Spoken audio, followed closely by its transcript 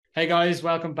Hey guys,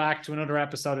 welcome back to another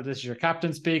episode of This Is Your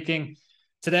Captain Speaking.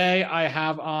 Today I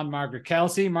have on Margaret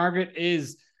Kelsey. Margaret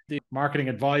is the marketing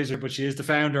advisor, but she is the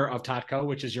founder of TatCo,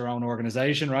 which is your own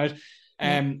organization, right?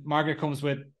 Yeah. Margaret comes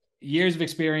with years of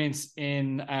experience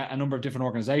in a number of different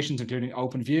organizations, including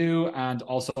OpenView, and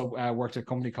also worked at a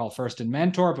company called First in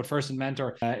Mentor. But First in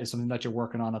Mentor is something that you're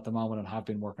working on at the moment and have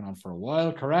been working on for a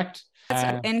while, correct?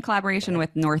 That's in collaboration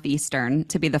with Northeastern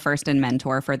to be the first in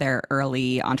mentor for their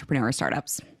early entrepreneur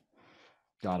startups.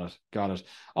 Got it.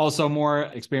 Also, more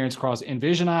experience across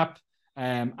InVision app.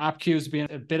 AppQ has been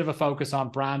a bit of a focus on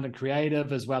brand and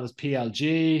creative, as well as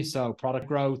PLG, so product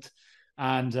growth.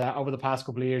 And over the past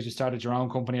couple of years, you started your own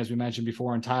company, as we mentioned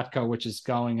before, in TatCo, which is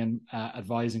going and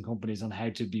advising companies on how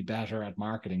to be better at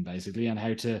marketing, basically, and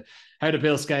how to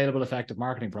build scalable, effective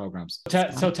marketing programs.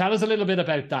 So tell us a little bit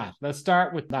about that. Let's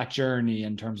start with that journey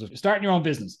in terms of starting your own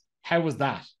business. How was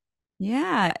that?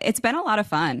 Yeah, it's been a lot of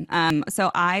fun.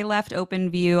 So I left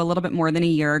OpenView a little bit more than a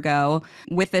year ago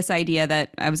with this idea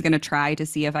that I was going to try to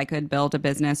see if I could build a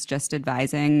business just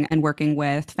advising and working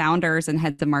with founders and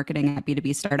heads of marketing at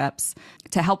B2B startups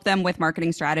to help them with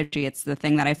marketing strategy. It's the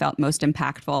thing that I felt most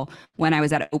impactful when I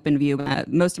was at OpenView.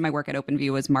 Most of my work at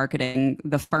OpenView was marketing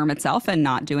the firm itself and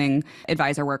not doing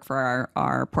advisor work for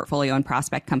our portfolio and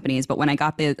prospect companies. But when I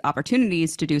got the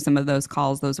opportunities to do some of those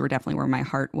calls, those were definitely where my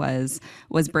heart was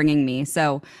bringing me.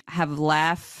 So have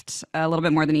left a little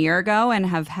bit more than a year ago and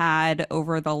have had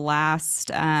over the last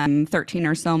 13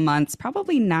 or so months,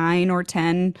 probably 9 or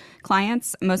 10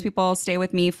 clients. Most people stay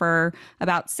with me for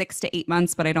about 6 to 8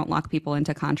 months, but I don't lock people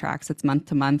into contracts. It's month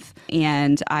to month.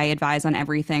 And I advise on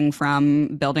everything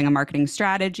from building a marketing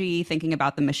strategy, thinking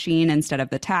about the machine instead of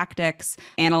the tactics,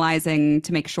 analyzing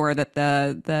to make sure that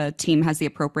the team has the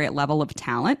appropriate level of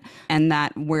talent and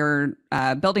that we're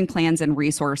building plans and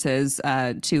resources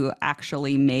to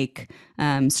actually make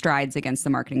strides against the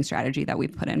marketing strategy that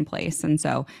we've put in place. And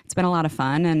so it's been a lot of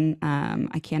fun, and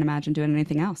I can't imagine doing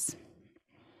anything else.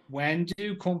 When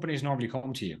do companies normally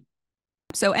come to you?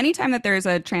 So anytime that there's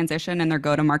a transition in their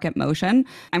go-to-market motion,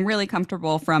 I'm really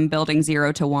comfortable from building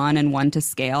 0 to 1 and 1 to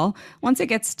scale. Once it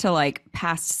gets to like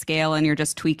past scale and you're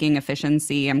just tweaking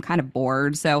efficiency, I'm kind of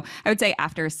bored. So I would say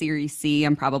after a Series C,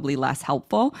 I'm probably less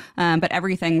helpful. But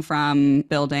everything from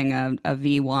building a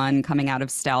V1 coming out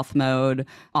of stealth mode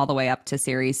all the way up to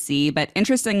Series C. But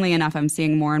interestingly enough, I'm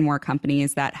seeing more and more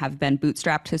companies that have been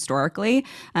bootstrapped historically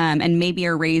and maybe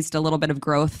are raised a little bit of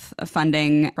growth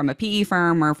funding from a PE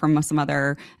firm or from some other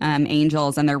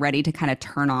angels, and they're ready to kind of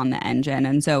turn on the engine.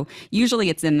 And so usually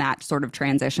it's in that sort of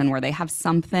transition where they have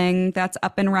something that's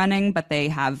up and running, but they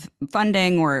have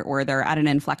funding or they're at an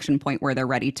inflection point where they're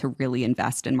ready to really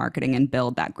invest in marketing and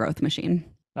build that growth machine.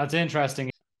 That's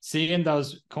interesting. Seeing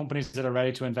those companies that are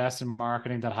ready to invest in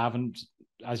marketing that haven't,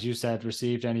 as you said,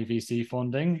 received any VC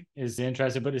funding is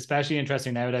interesting, but especially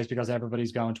interesting nowadays because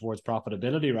everybody's going towards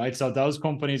profitability, right? So those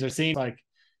companies are seen like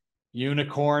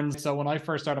unicorns. So when I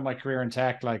first started my career in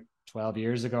tech, like 12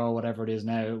 years ago, whatever it is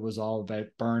now, it was all about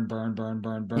burn.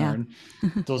 Yeah.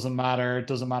 Doesn't matter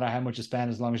how much you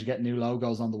spend as long as you get new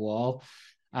logos on the wall.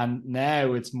 And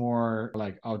now it's more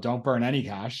like, oh, don't burn any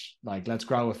cash. Like, let's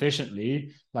grow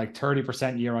efficiently. Like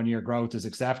 30% year on year growth is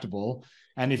acceptable.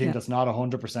 Anything that's not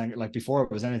 100%, like before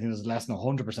it was anything that's less than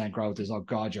 100% growth is, oh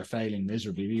God, you're failing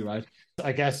miserably, right?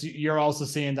 I guess you're also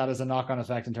seeing that as a knock-on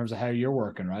effect in terms of how you're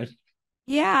working, right?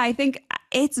 Yeah, I think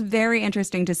it's very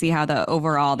interesting to see how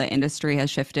the industry has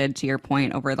shifted, to your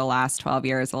point, over the last 12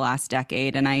 years, the last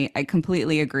decade. And I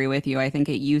completely agree with you. I think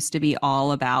it used to be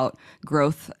all about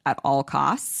growth at all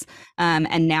costs.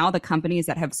 And now the companies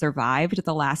that have survived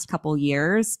the last couple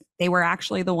years, they were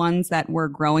actually the ones that were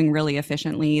growing really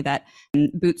efficiently, that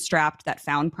bootstrapped, that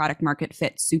found product market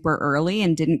fit super early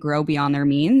and didn't grow beyond their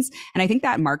means. And I think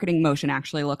that marketing motion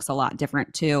actually looks a lot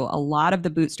different too. A lot of the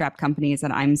bootstrap companies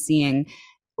that I'm seeing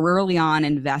early on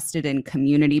invested in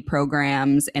community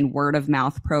programs and word of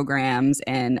mouth programs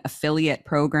and affiliate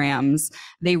programs.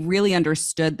 They really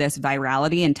understood this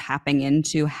virality and tapping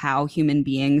into how human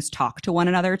beings talk to one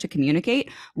another to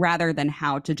communicate, rather than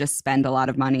how to just spend a lot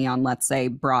of money on, let's say,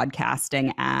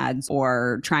 broadcasting ads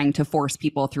or trying to force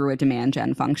people through a demand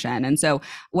gen function. And so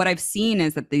what I've seen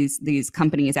is that these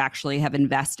companies actually have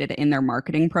invested in their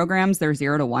marketing programs, their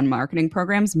 0 to 1 marketing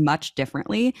programs, much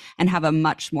differently, and have a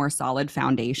much more solid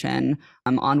foundation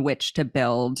on which to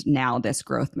build now this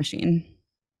growth machine.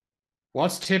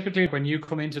 What's typically when you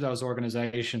come into those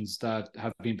organizations that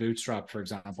have been bootstrapped, for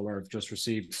example, or have just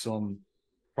received some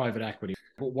private equity,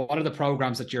 what are the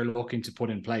programs that you're looking to put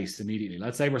in place immediately?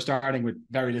 Let's say we're starting with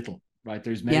very little, right?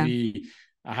 There's maybe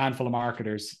a handful of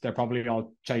marketers, they're probably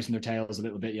all chasing their tails a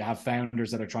little bit. You have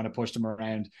founders that are trying to push them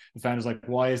around. The founders like,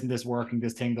 why isn't this working?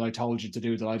 This thing that I told you to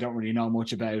do that I don't really know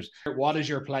much about. What is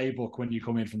your playbook when you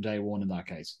come in from day one in that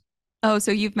case? Oh,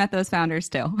 so you've met those founders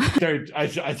too.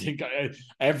 I think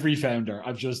every founder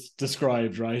I've just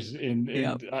described, right?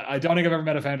 Yep. I don't think I've ever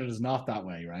met a founder that's not that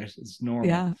way, right? It's normal.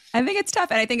 Yeah, I think it's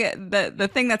tough. And I think the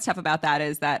thing that's tough about that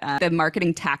is that the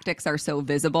marketing tactics are so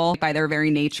visible by their very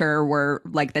nature. We're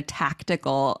like the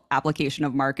tactical application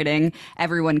of marketing.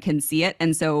 Everyone can see it.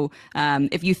 And so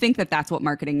if you think that that's what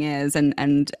marketing is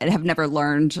and have never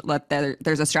learned that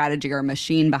there's a strategy or a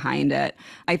machine behind it,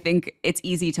 I think it's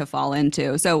easy to fall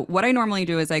into. So what I normally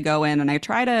do is I go in and I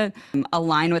try to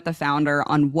align with the founder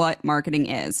on what marketing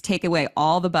is, take away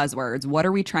all the buzzwords. What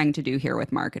are we trying to do here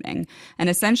with marketing? And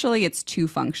essentially it's two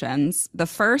functions. The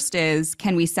first is,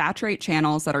 can we saturate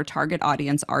channels that our target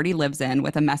audience already lives in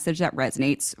with a message that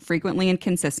resonates frequently and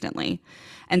consistently?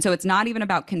 And so it's not even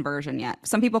about conversion yet.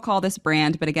 Some people call this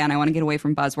brand, but again, I want to get away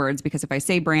from buzzwords because if I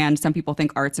say brand, some people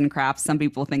think arts and crafts, some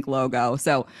people think logo.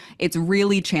 So it's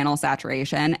really channel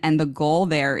saturation. And the goal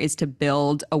there is to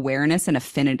build awareness and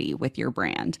affinity with your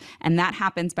brand. And that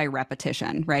happens by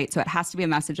repetition, right? So it has to be a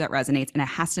message that resonates and it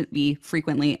has to be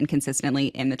frequently and consistently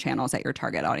in the channels that your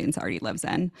target audience already lives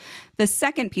in. The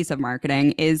second piece of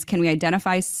marketing is, can we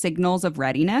identify signals of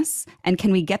readiness and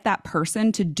can we get that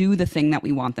person to do the thing that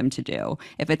we want them to do?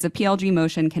 If it's a PLG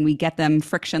motion, can we get them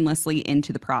frictionlessly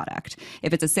into the product?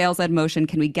 If it's a sales-led motion,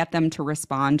 can we get them to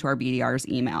respond to our BDR's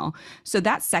email? So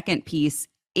that second piece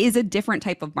is a different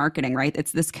type of marketing, right?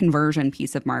 It's this conversion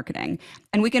piece of marketing.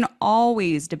 And we can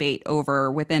always debate over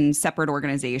within separate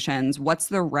organizations, what's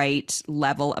the right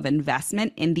level of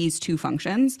investment in these two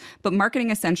functions. But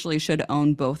marketing essentially should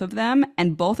own both of them.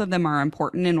 And both of them are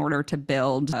important in order to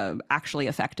build an actually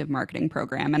effective marketing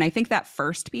program. And I think that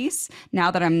first piece,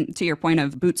 now that I'm to your point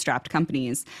of bootstrapped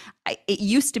companies, it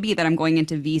used to be that I'm going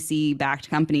into VC-backed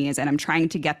companies and I'm trying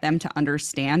to get them to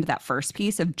understand that first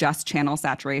piece of just channel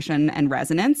saturation and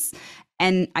resonance.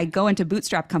 And I go into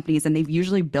bootstrap companies and they've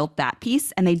usually built that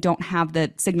piece and they don't have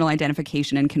the signal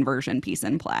identification and conversion piece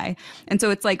in play. And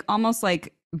so it's like almost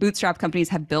like bootstrap companies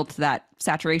have built that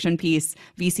saturation piece.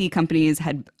 VC companies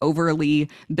had overly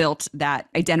built that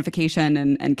identification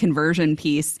and conversion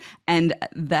piece. And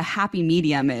the happy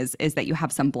medium is that you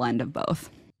have some blend of both.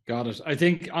 Got it. I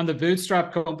think on the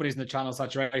bootstrap companies and the channel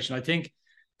saturation, I think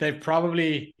they've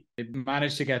probably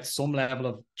managed to get some level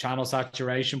of channel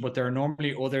saturation, but there are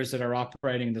normally others that are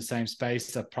operating in the same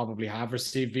space that probably have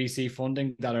received VC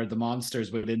funding that are the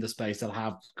monsters within the space that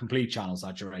have complete channel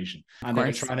saturation. And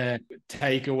they're trying to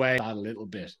take away that a little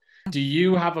bit. Do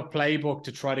you have a playbook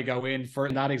to try to go in for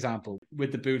that example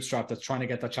with the bootstrap that's trying to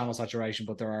get that channel saturation,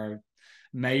 but there are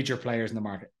major players in the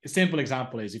market? A simple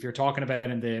example is if you're talking about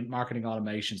in the marketing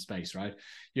automation space, right?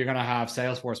 You're going to have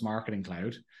Salesforce Marketing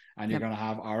Cloud and you're going to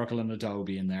have Oracle and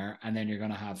Adobe in there. And then you're going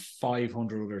to have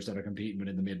 500 others that are competing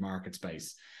within the mid-market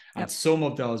space. And some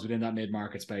of those within that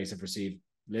mid-market space have received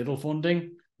little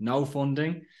funding, no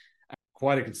funding,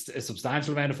 quite a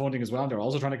substantial amount of funding as well. They're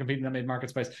also trying to compete in that mid-market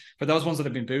space. For those ones that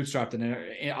have been bootstrapped and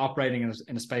are operating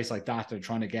in a space like that, they're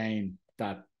trying to gain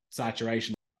that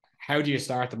saturation. How do you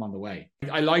start them on the way?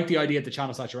 I like the idea of the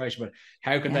channel saturation, but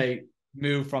how can they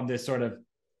move from this sort of,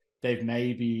 they've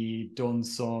maybe done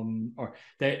some, or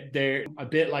they're a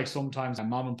bit like sometimes a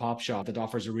mom and pop shop that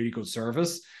offers a really good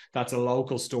service. That's a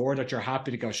local store that you're happy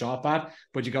to go shop at,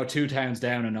 but you go 2 towns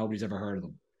down and nobody's ever heard of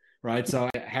them, right? So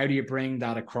how do you bring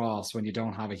that across when you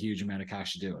don't have a huge amount of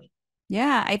cash to do it?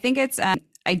 Yeah, I think it's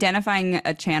identifying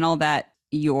a channel that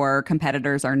your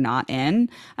competitors are not in.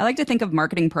 I like to think of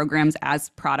marketing programs as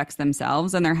products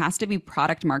themselves, and there has to be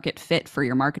product market fit for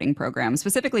your marketing program,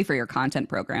 specifically for your content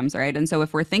programs, right? And so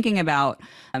if we're thinking about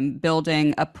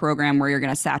building a program where you're going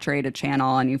to saturate a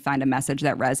channel and you find a message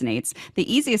that resonates,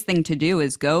 the easiest thing to do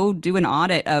is go do an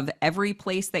audit of every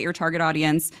place that your target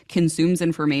audience consumes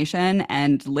information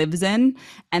and lives in,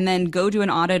 and then go do an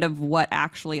audit of what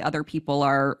actually other people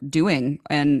are doing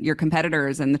and your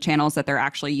competitors and the channels that they're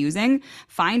actually using.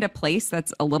 Find a place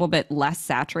that's a little bit less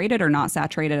saturated or not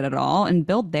saturated at all and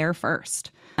build there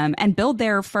first. And build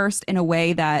there first in a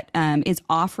way that is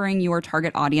offering your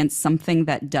target audience something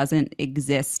that doesn't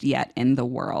exist yet in the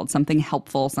world, something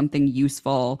helpful, something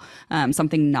useful,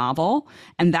 something novel.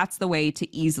 And that's the way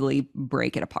to easily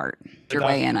break it apart. Your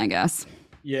way in, I guess.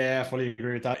 Yeah, I fully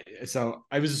agree with that. So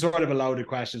I was sort of a loaded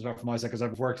question as well for myself because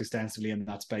I've worked extensively in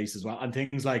that space as well. And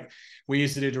things like we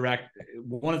used to do direct,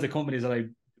 one of the companies that I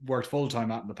worked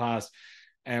full-time at in the past,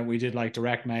 and we did like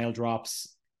direct mail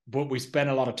drops but we spent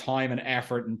a lot of time and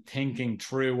effort in thinking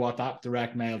through what that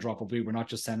direct mail drop will be. We're not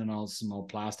just sending all some old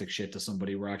plastic shit to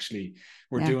somebody. We're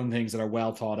doing things that are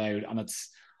well thought out, and it's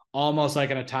almost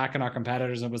like an attack on our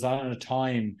competitors. And it was at a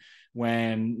time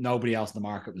when nobody else in the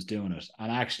market was doing it.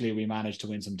 And actually we managed to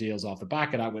win some deals off the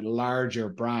back of that with larger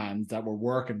brands that were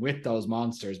working with those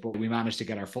monsters, but we managed to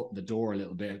get our foot in the door a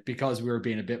little bit because we were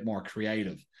being a bit more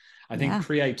creative. I think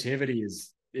creativity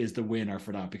is the winner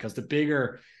for that, because the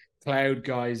bigger cloud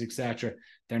guys, etc.,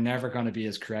 they're never going to be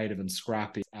as creative and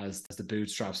scrappy as the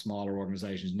bootstrap smaller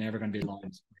organizations. Never going to be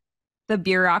aligned. The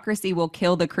bureaucracy will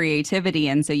kill the creativity.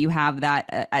 And so you have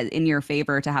that in your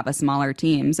favor to have a smaller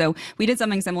team. So we did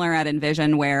something similar at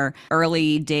Envision, where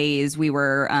early days we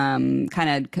were kind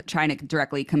of trying to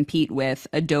directly compete with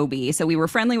Adobe. So we were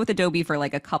friendly with Adobe for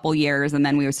like a couple years, and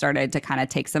then we started to kind of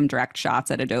take some direct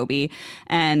shots at Adobe.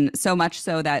 And so much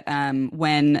so that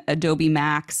when Adobe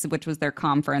Max, which was their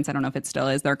conference, I don't know if it still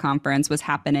is their conference, was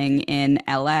happening in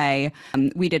LA,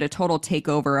 we did a total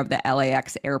takeover of the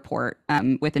LAX airport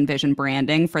with Envision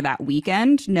branding for that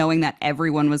weekend, knowing that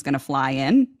everyone was going to fly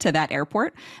in to that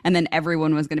airport, and then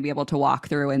everyone was going to be able to walk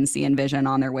through and see Envision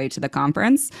on their way to the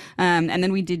conference. And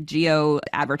then we did geo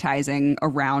advertising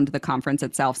around the conference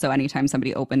itself. So anytime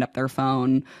somebody opened up their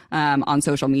phone on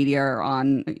social media or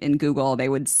in Google, they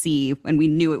would see, and we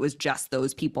knew it was just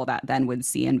those people that then would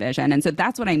see Envision. And so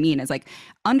that's what I mean, is like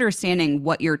understanding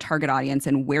what your target audience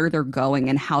and where they're going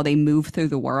and how they move through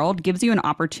the world gives you an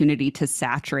opportunity to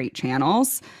saturate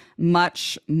channels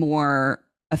much more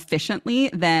efficiently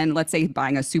than, let's say,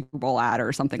 buying a Super Bowl ad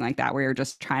or something like that, where you're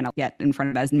just trying to get in front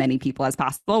of as many people as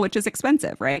possible, which is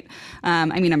expensive, right? I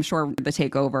mean, I'm sure the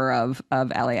takeover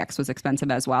of LAX was expensive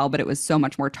as well, but it was so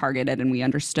much more targeted, and we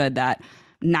understood that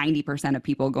 90% of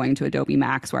people going to Adobe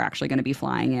Max were actually going to be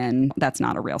flying in. That's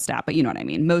not a real stat, but you know what I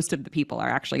mean? Most of the people are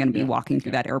actually going to be walking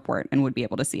through that airport and would be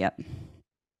able to see it.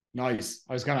 Nice.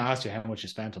 I was going to ask you how much you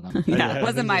spent on that. Yeah, it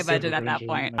wasn't my budget at that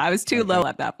point. I was too low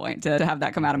at that point to have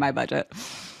that come out of my budget.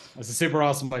 It's a super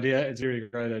awesome idea. It's a really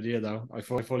great idea, though. I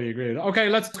fully agree. Okay,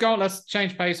 let's go. Let's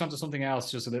change pace onto something else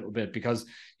just a little bit, because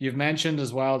you've mentioned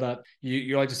as well that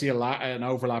you like to see an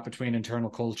overlap between internal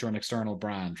culture and external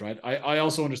brand, right? I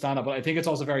also understand that, but I think it's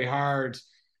also very hard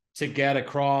to get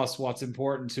across what's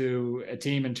important to a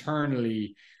team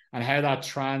internally and how that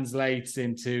translates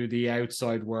into the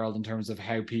outside world in terms of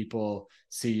how people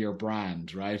see your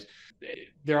brand, right?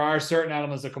 There are certain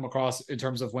elements that come across in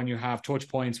terms of when you have touch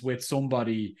points with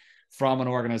somebody from an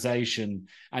organization,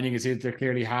 and you can see that they're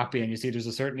clearly happy, and you see there's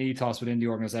a certain ethos within the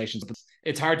organizations. But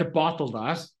it's hard to bottle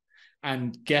that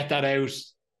and get that out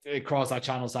across that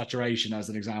channel saturation, as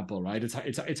an example, right?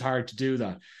 It's hard to do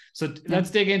that. So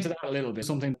let's dig into that a little bit.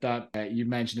 Something that you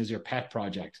mentioned is your pet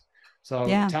project. So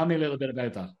tell me a little bit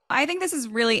about that. I think this is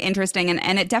really interesting,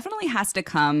 and it definitely has to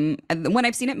come, when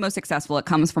I've seen it most successful, it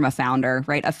comes from a founder,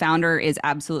 right? A founder is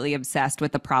absolutely obsessed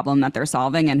with the problem that they're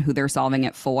solving and who they're solving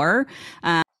it for.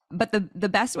 But the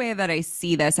best way that I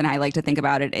see this, and I like to think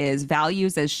about it, is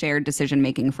values as shared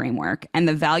decision-making framework. And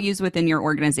the values within your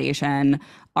organization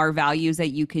are values that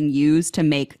you can use to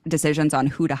make decisions on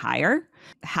who to hire,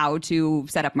 how to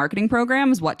set up marketing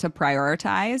programs, what to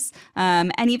prioritize,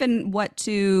 and even what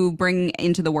to bring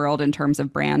into the world in terms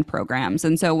of brand programs.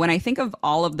 And so when I think of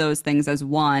all of those things as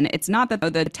one, it's not that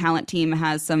the talent team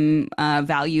has some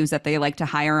values that they like to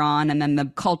hire on, and then the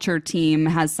culture team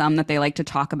has some that they like to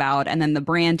talk about, and then the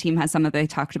brand team has some that they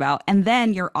talked about, and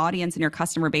then your audience and your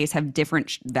customer base have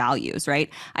different values, right?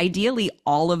 Ideally,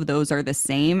 all of those are the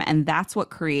same, and that's what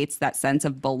creates that sense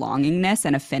of belongingness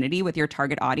and affinity with your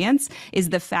target audience, is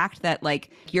the fact that like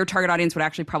your target audience would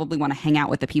actually probably want to hang out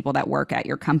with the people that work at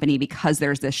your company because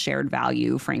there's this shared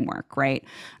value framework, right?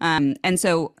 And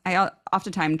so I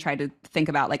oftentimes try to think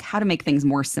about like how to make things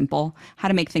more simple, how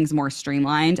to make things more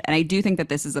streamlined. And I do think that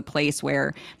this is a place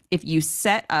where if you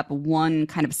set up one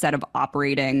kind of set of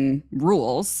operating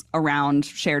rules around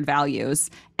shared values,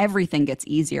 everything gets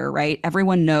easier, right?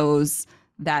 Everyone knows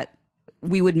that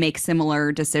we would make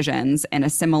similar decisions in a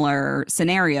similar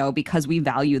scenario because we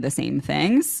value the same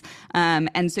things.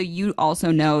 And so you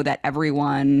also know that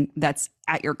everyone that's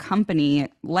at your company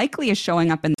likely is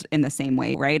showing up in the same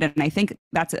way, right? And I think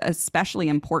that's especially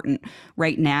important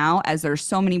right now, as there's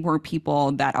so many more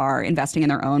people that are investing in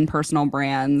their own personal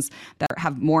brands, that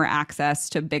have more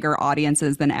access to bigger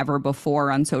audiences than ever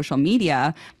before on social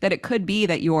media, that it could be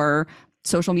that your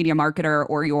social media marketer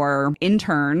or your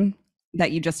intern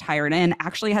that you just hired in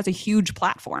actually has a huge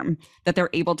platform that they're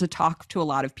able to talk to a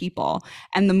lot of people.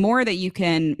 And the more that you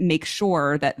can make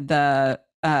sure that the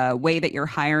way that you're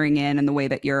hiring in and the way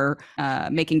that you're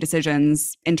making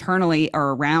decisions internally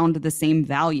are around the same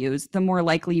values, the more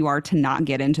likely you are to not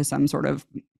get into some sort of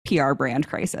PR brand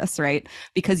crisis, right?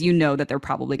 Because you know that they're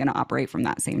probably going to operate from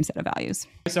that same set of values.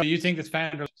 So you think it's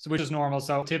founder, which is normal.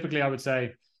 So typically I would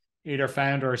say either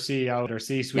founder or CEO or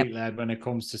C-suite led when it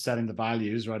comes to setting the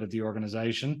values, right, of the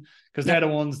organization, because they're the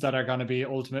ones that are going to be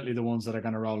ultimately the ones that are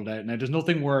going to roll it out. Now, there's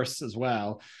nothing worse as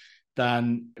well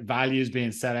than values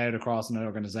being set out across an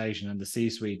organization and the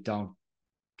C-suite don't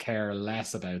care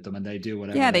less about them and they do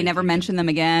whatever. Yeah, they never mention them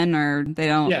again, or they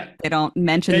don't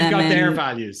mention them. They've got their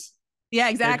values. Yeah,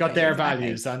 exactly. They've got their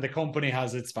values and the company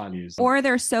has its values. Or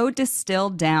they're so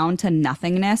distilled down to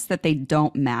nothingness that they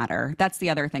don't matter. That's the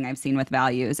other thing I've seen with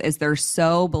values is they're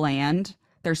so bland.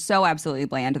 They're so absolutely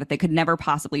bland that they could never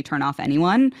possibly turn off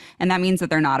anyone. And that means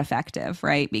that they're not effective,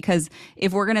 right? Because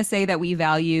if we're going to say that we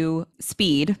value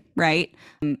speed, right,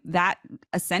 that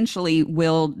essentially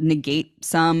will negate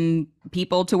some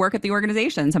people to work at the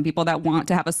organization, some people that want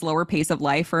to have a slower pace of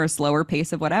life or a slower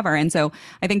pace of whatever. And so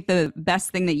I think the best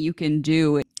thing that you can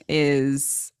do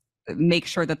is make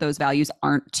sure that those values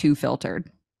aren't too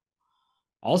filtered.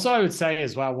 Also, I would say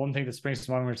as well, one thing that springs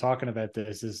to mind when we're talking about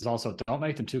this is also don't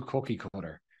make them too cookie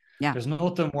cutter. Yeah. There's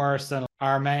nothing worse than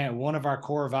one of our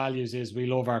core values is we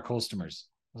love our customers.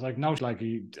 I was like, no, like,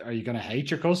 are you going to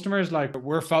hate your customers? Like,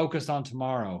 we're focused on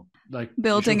tomorrow. Like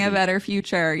building a better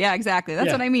future. Yeah, exactly.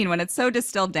 That's what I mean. When it's so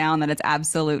distilled down that it's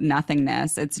absolute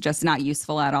nothingness, it's just not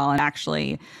useful at all. And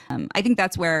actually, I think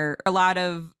that's where a lot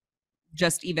of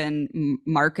just even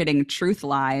marketing truth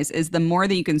lies is the more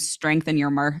that you can strengthen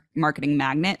your marketing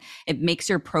magnet, it makes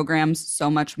your programs so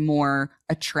much more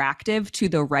attractive to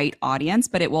the right audience,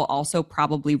 but it will also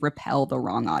probably repel the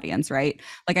wrong audience, right?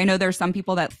 Like I know there's some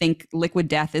people that think Liquid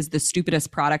Death is the stupidest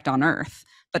product on earth,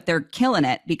 but they're killing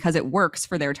it because it works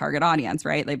for their target audience,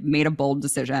 right? They've made a bold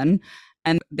decision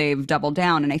and they've doubled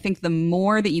down. And I think the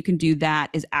more that you can do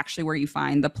that is actually where you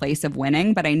find the place of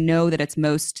winning. But I know that it's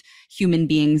most human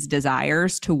beings'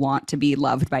 desires to want to be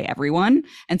loved by everyone.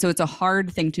 And so it's a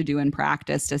hard thing to do in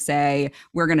practice to say,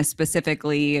 we're going to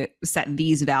specifically set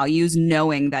these values,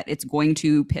 knowing that it's going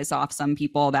to piss off some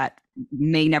people that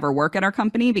may never work at our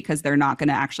company because they're not going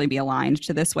to actually be aligned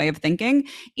to this way of thinking.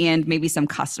 And maybe some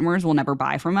customers will never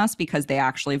buy from us because they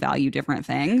actually value different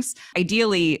things.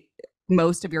 Ideally,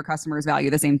 most of your customers value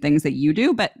the same things that you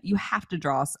do, but you have to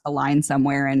draw a line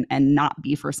somewhere and not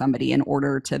be for somebody in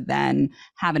order to then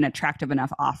have an attractive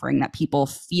enough offering that people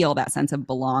feel that sense of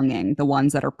belonging, the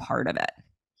ones that are part of it.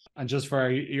 And just for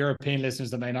European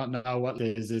listeners that may not know what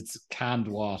it is, it's canned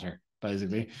water,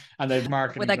 basically. And they've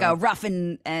marketed with like a rough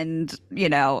and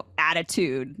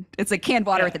attitude. It's like canned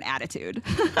water with an attitude.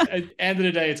 At the end of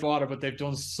the day, it's water, but they've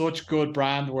done such good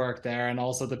brand work there. And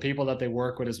also the people that they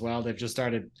work with as well, they've just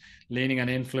started leaning on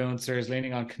influencers,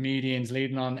 leaning on comedians,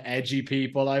 leaning on edgy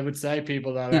people, I would say,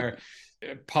 people that are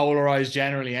polarized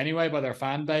generally anyway by their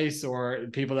fan base, or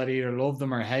people that either love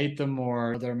them or hate them,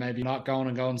 or they're maybe not going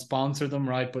and go and sponsor them,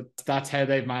 right? But that's how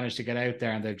they've managed to get out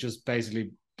there, and they've just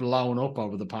basically blown up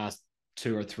over the past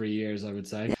 2 or 3 years, I would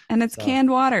say. Yeah. And it's canned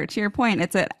water, to your point.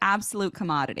 It's an absolute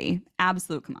commodity. Yeah.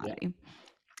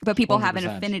 But people 100%. Have an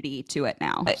affinity to it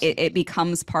now. It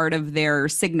becomes part of their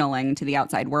signaling to the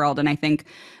outside world. And I think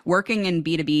working in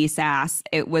B2B SaaS,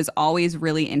 it was always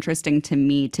really interesting to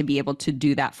me to be able to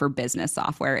do that for business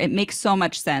software. It makes so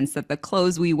much sense that the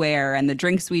clothes we wear and the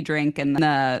drinks we drink and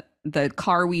the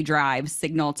car we drive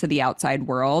signal to the outside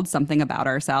world something about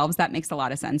ourselves. That makes a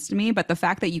lot of sense to me. But the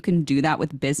fact that you can do that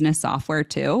with business software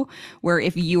too, where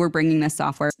if you were bringing this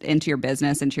software into your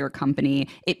business, into your company,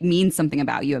 it means something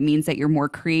about you. It means that you're more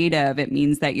creative. It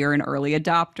means that you're an early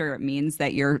adopter. It means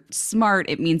that you're smart.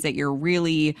 It means that you're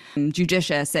really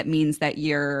judicious. It means that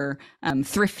you're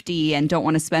thrifty and don't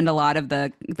want to spend a lot of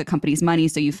the company's money.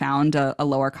 So you found a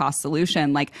lower cost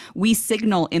solution. Like we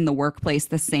signal in the workplace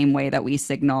the same way that we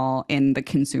signal in the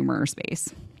consumer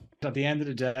space. At the end of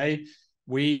the day,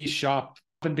 we shop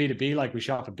in B2B like we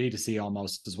shop in B2C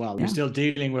almost as well. Yeah. We're still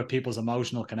dealing with people's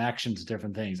emotional connection to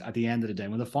different things at the end of the day.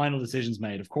 When the final decision's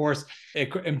made, of course, in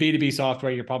B2B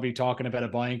software, you're probably talking about a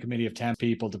buying committee of 10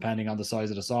 people, depending on the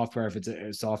size of the software. If it's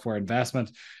a software investment,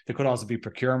 there could also be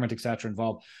procurement, etc.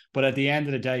 involved. But at the end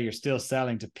of the day, you're still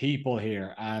selling to people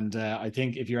here. And I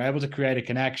think if you're able to create a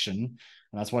connection,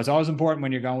 and that's why it's always important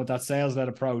when you're going with that sales-led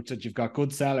approach that you've got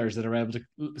good sellers that are able to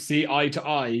see eye to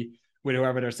eye with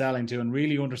whoever they're selling to and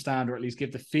really understand, or at least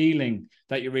give the feeling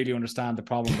that you really understand the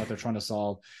problem that they're trying to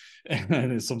solve.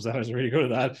 And some sellers are really good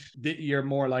at that. You're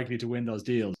more likely to win those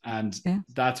deals. And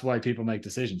that's why people make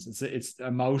decisions. It's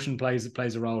emotion plays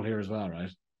a role here as well,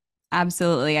 right?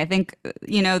 Absolutely. I think,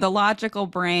 the logical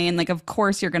brain, like, of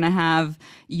course, you're going to have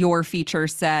your feature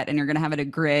set and you're going to have it a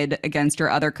grid against your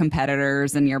other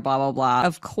competitors and your blah, blah, blah.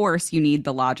 Of course, you need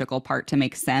the logical part to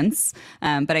make sense.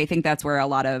 But I think that's where a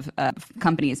lot of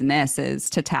companies miss, is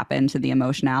to tap into the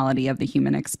emotionality of the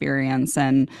human experience.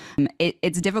 And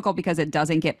it's difficult because it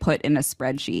doesn't get put in a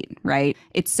spreadsheet, right?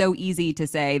 It's so easy to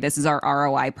say this is our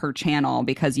ROI per channel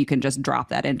because you can just drop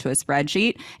that into a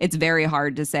spreadsheet. It's very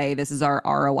hard to say this is our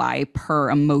ROI per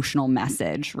emotional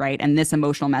message, right? And this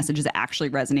emotional message is actually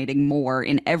resonating more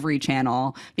in every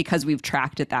channel because we've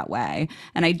tracked it that way.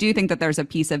 And I do think that there's a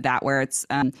piece of that where it's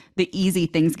the easy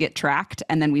things get tracked,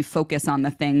 and then we focus on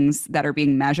the things that are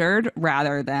being measured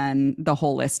rather than the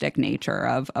holistic nature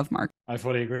of marketing. I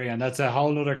fully agree. And that's a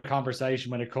whole other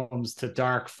conversation when it comes to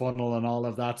dark funnel and all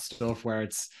of that stuff, where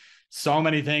it's so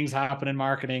many things happen in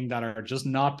marketing that are just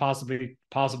not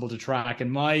possible to track.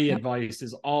 And my advice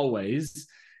is always,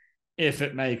 if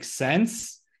it makes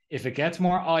sense, if it gets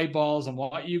more eyeballs on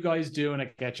what you guys do and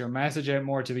it gets your message out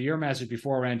more to be your message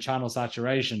before around channel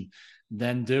saturation,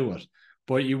 then do it.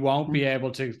 But you won't be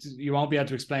able to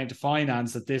explain to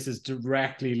finance that this is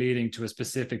directly leading to a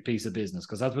specific piece of business,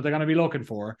 because that's what they're going to be looking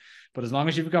for. But as long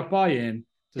as you've got buy-in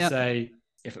to say,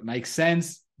 if it makes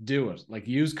sense, do it. Like,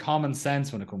 use common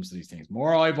sense when it comes to these things.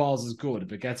 More eyeballs is good.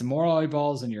 If it gets more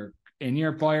eyeballs in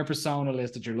your buyer persona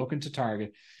list that you're looking to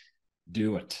target,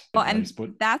 do it. Well, and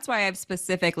that's why I've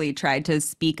specifically tried to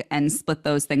speak and split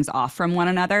those things off from one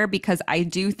another, because I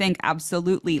do think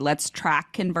absolutely let's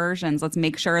track conversions. Let's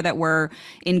make sure that we're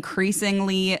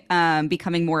increasingly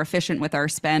becoming more efficient with our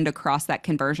spend across that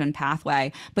conversion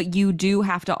pathway. But you do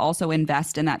have to also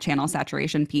invest in that channel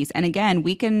saturation piece. And again,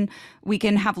 we can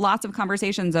have lots of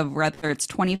conversations of whether it's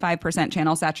 25%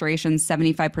 channel saturation,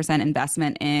 75%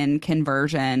 investment in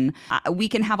conversion. We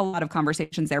can have a lot of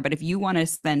conversations there. But if you want to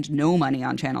spend no money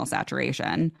on channel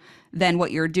saturation, then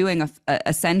what you're doing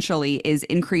essentially is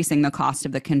increasing the cost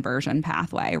of the conversion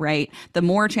pathway, right? The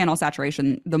more channel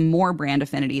saturation, the more brand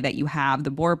affinity that you have,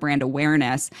 the more brand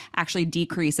awareness actually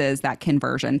decreases that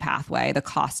conversion pathway, the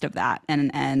cost of that,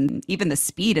 and even the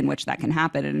speed in which that can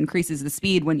happen. It increases the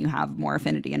speed when you have more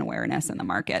affinity and awareness in the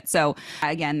market. So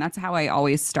again, that's how I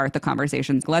always start the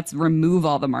conversations. Let's remove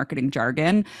all the marketing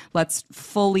jargon. Let's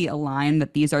fully align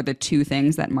that these are the two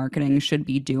things that marketing should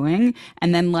be doing.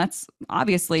 And then let's,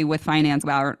 obviously, with finance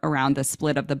around the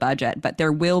split of the budget, but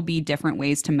there will be different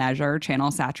ways to measure channel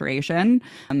saturation,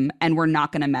 and we're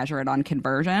not going to measure it on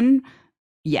conversion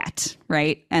yet,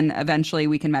 right? And eventually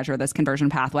we can measure this conversion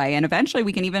pathway, and eventually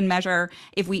we can even measure,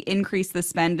 if we increase the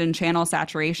spend in channel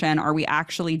saturation, are we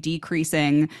actually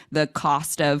decreasing the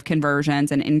cost of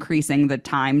conversions and increasing the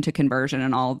time to conversion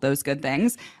and all of those good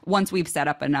things. Once we've set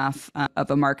up enough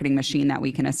of a marketing machine that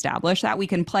we can establish that, we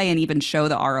can play and even show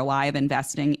the ROI of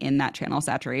investing in that channel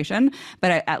saturation.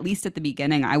 But at least at the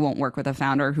beginning, I won't work with a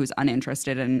founder who's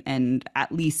uninterested in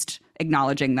at least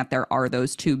acknowledging that there are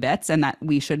those two bits and that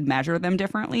we should measure them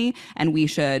differently and we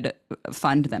should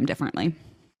fund them differently.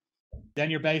 Then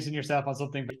you're basing yourself on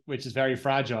something which is very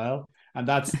fragile. And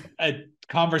that's a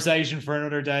conversation for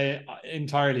another day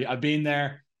entirely. I've been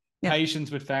there. Yep. Patience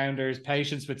with founders,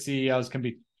 patience with CEOs can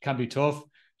be tough.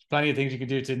 There's plenty of things you can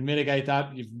do to mitigate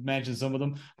that. You've mentioned some of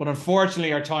them. But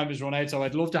unfortunately, our time has run out. So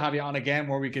I'd love to have you on again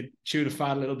where we could chew the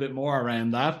fat a little bit more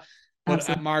around that.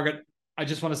 But Margaret, I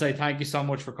just want to say thank you so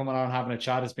much for coming on and having a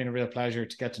chat. It's been a real pleasure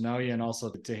to get to know you and also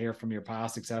to hear from your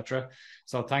past, etc.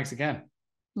 So thanks again.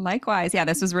 Likewise. Yeah,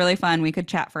 this was really fun. We could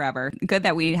chat forever. Good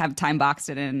that we have time boxed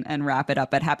it in and wrap it up,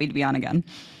 but happy to be on again.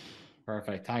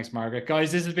 Perfect. Thanks, Margaret.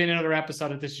 Guys, this has been another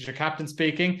episode of This Is Your Captain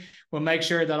Speaking. We'll make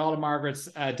sure that all of Margaret's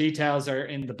details are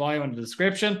in the bio and the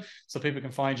description so people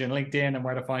can find you on LinkedIn and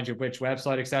where to find you, which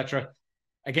website, etc.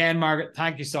 Again, Margaret,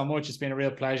 thank you so much. It's been a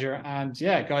real pleasure. And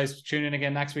yeah, guys, tune in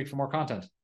again next week for more content.